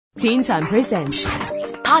Teen Time presents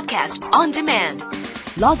Podcast on Demand.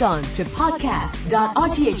 Log on to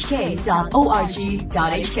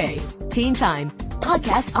podcast.rthk.org.hk. Teen Time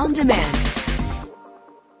Podcast on Demand.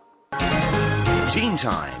 Teen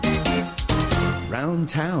Time. Round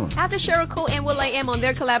Town. After Cheryl Cole and will.i.am on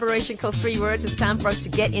their collaboration called 3 Words, it's time for us to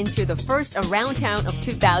get into the first Around Town of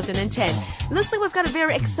 2010. Looks like we've got a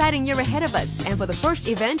very exciting year ahead of us. And for the first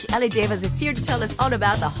event, Ellie Davis is here to tell us all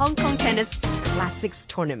about the Hong Kong Tennis Classics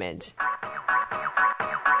Tournament.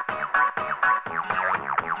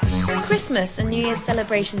 Christmas and New Year's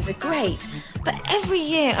celebrations are great, but every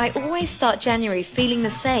year I always start January feeling the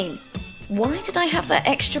same. Why did I have that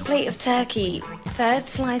extra plate of turkey, third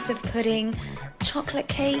slice of pudding, chocolate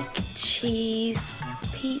cake, cheese,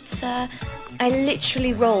 pizza? I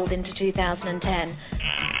literally rolled into 2010.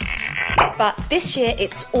 But this year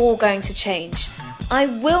it's all going to change. I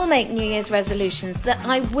will make New Year's resolutions that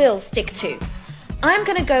I will stick to. I'm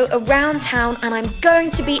going to go around town and I'm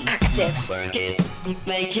going to be active. Work it,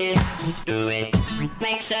 make it, do it,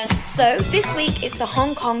 makes us. So this week is the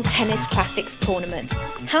Hong Kong Tennis Classics Tournament.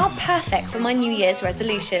 How perfect for my New Year's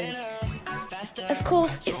resolutions. Of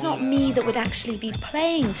course, it's not me that would actually be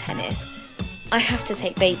playing tennis. I have to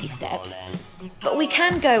take baby steps. But we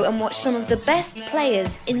can go and watch some of the best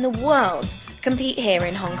players in the world compete here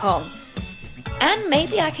in Hong Kong. And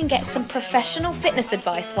maybe I can get some professional fitness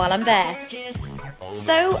advice while I'm there.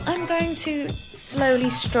 So I'm going to slowly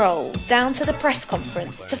stroll down to the press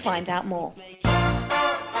conference to find out more.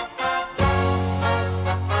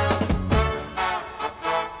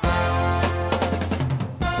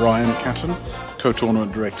 Brian Catton,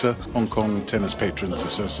 Co-Tournament Director, Hong Kong Tennis Patrons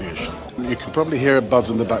Association. You can probably hear a buzz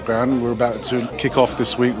in the background. We're about to kick off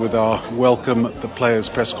this week with our Welcome the Players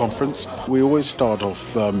press conference. We always start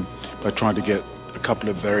off by trying to get a couple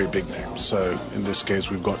of very big names. So in this case,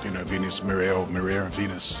 we've got, Venus Maria and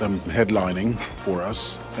Venus headlining for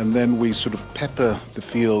us. And then we sort of pepper the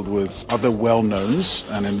field with other well-knowns.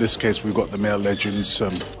 And in this case, we've got the male legends,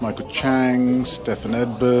 Michael Chang, Stefan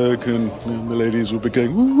Edberg, and the ladies will be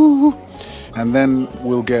going, woo. And then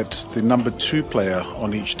we'll get the number 2 player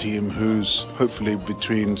on each team who's hopefully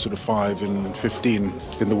between sort of 5 and 15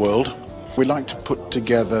 in the world. We like to put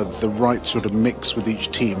together the right sort of mix with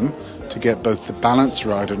each team to get both the balance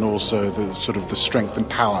right and also the sort of the strength and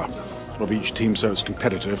power of each team so it's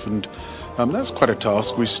competitive. And that's quite a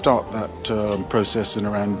task. We start that process in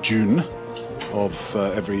around June of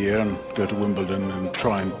every year and go to Wimbledon and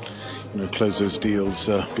try and close those deals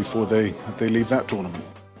before they leave that tournament.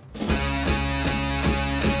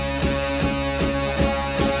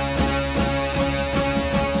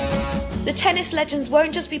 The tennis legends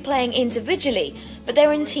won't just be playing individually, but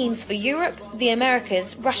they're in teams for Europe, the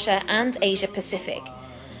Americas, Russia and Asia Pacific.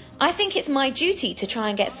 I think it's my duty to try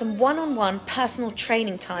and get some one-on-one personal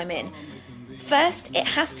training time in. First, it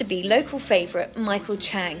has to be local favourite Michael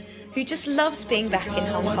Chang, who just loves being back in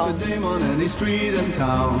Hong Kong.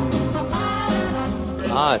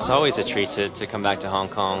 It's always a treat to come back to Hong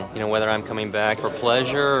Kong. Whether I'm coming back for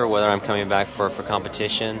pleasure or whether I'm coming back for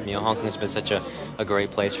competition. Hong Kong's been such a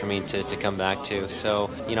great place for me to come back to. So,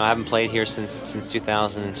 I haven't played here since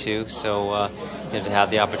 2002. So, to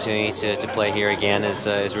have the opportunity to play here again is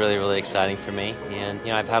really, really exciting for me. And,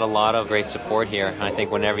 I've had a lot of great support here. And I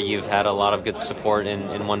think whenever you've had a lot of good support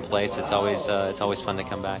in one place, it's always fun to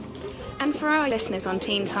come back. And for our listeners on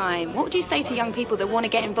Teen Time, what would you say to young people that want to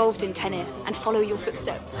get involved in tennis and follow your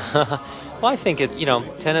footsteps? Well, I think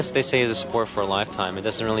tennis, they say, is a sport for a lifetime. It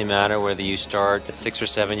doesn't really matter whether you start at 6 or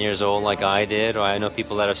 7 years old like I did, or I know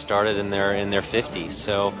people that have started in their 50s.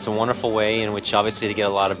 So it's a wonderful way in which obviously to get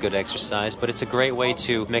a lot of good exercise, but it's a great way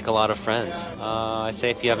to make a lot of friends. I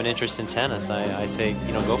say if you have an interest in tennis, I say,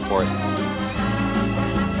 go for it.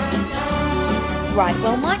 Right,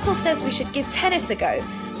 well, Michael says we should give tennis a go,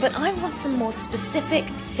 but I want some more specific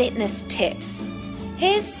fitness tips.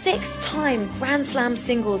 Here's 6-time Grand Slam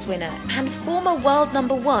singles winner and former world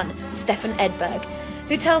number 1, Stefan Edberg,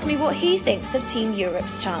 who tells me what he thinks of Team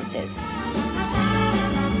Europe's chances.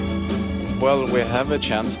 Well, we have a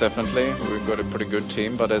chance, definitely. We've got a pretty good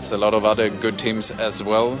team, but there's a lot of other good teams as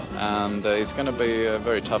well. And it's going to be a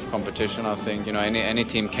very tough competition, I think. Any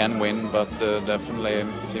team can win, but definitely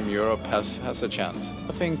Team Europe has a chance.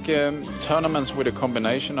 I think tournaments with a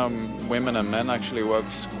combination of women and men actually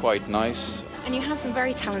works quite nice. And you have some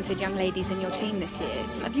very talented young ladies in your team this year.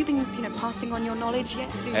 Have you been, passing on your knowledge yet?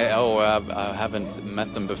 I haven't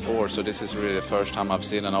met them before, so this is really the first time I've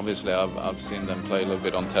seen them. Obviously, I've seen them play a little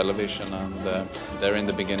bit on television, and they're in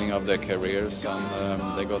the beginning of their careers, and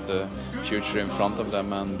they got the future in front of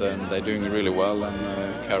them, and they're doing really well.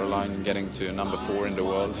 And Caroline getting to number 4 in the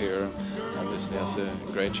world here obviously has a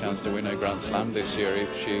great chance to win a Grand Slam this year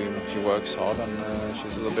if she works hard, and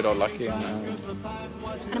she's a little bit unlucky. And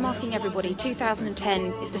I'm asking everybody, 2010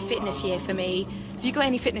 is the fitness year for me. Have you got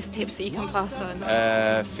any fitness tips that you can pass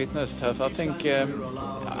on? Fitness tips, I think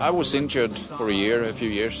I was injured for a few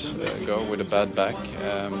years ago with a bad back.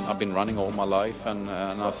 I've been running all my life, and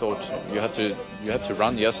I thought you had to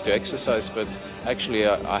run just to exercise, but actually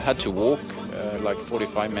I had to walk like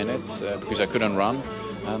 45 minutes because I couldn't run.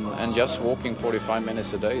 And just walking 45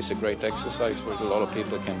 minutes a day is a great exercise, which a lot of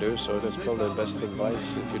people can do. So that's probably the best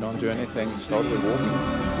advice. If you don't do anything, start with walking.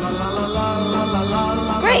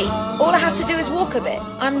 Great! All I have to do is walk a bit.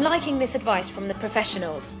 I'm liking this advice from the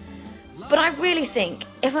professionals. But I really think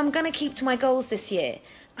if I'm going to keep to my goals this year,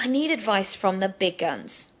 I need advice from the big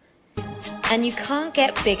guns. And you can't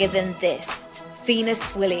get bigger than this.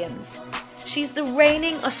 Venus Williams. She's the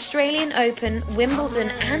reigning Australian Open, Wimbledon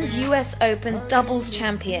and US Open doubles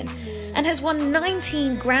champion and has won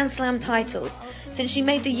 19 Grand Slam titles since she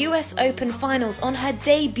made the US Open finals on her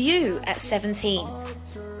debut at 17.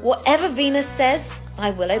 Whatever Venus says, I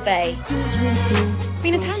will obey.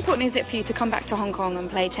 Venus, how important is it for you to come back to Hong Kong and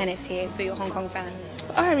play tennis here for your Hong Kong fans?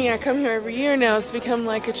 I mean, I come here every year now. It's become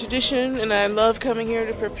like a tradition, and I love coming here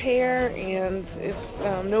to prepare, and it's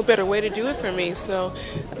no better way to do it for me. So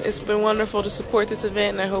it's been wonderful to support this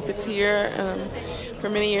event, and I hope it's here for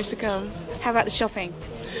many years to come. How about the shopping?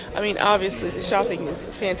 I mean, obviously, the shopping is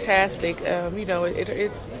fantastic.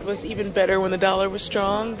 It was even better when the dollar was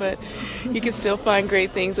strong, but you can still find great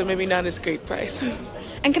things, but maybe not as great price.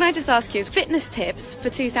 And can I just ask you, fitness tips for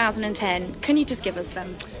 2010, can you just give us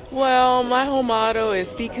some? Well, my whole motto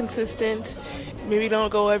is be consistent. Maybe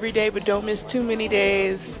don't go every day, but don't miss too many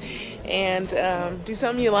days. And do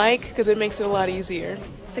something you like, because it makes it a lot easier.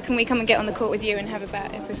 So can we come and get on the court with you and have a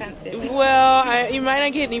bat if we fancy it? Well, you might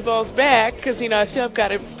not get any balls back, because, I still have got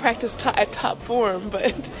to practice at top form,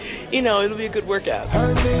 but, it'll be a good workout.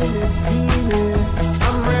 Her name is Venus.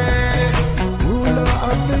 I'm ready, ruler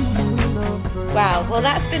of the universe. Wow, well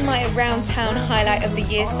that's been my Around Town highlight of the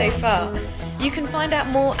year so far. You can find out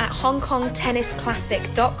more at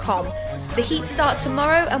HongKongTennisClassic.com. The heats start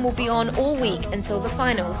tomorrow and will be on all week until the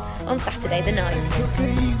finals on Saturday the 9th.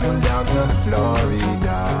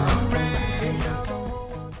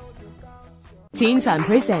 Teen Time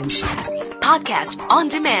presents Podcast on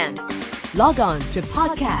Demand. Log on to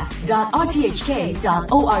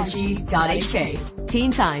podcast.rthk.org.hk.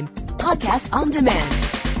 Teen Time Podcast on Demand.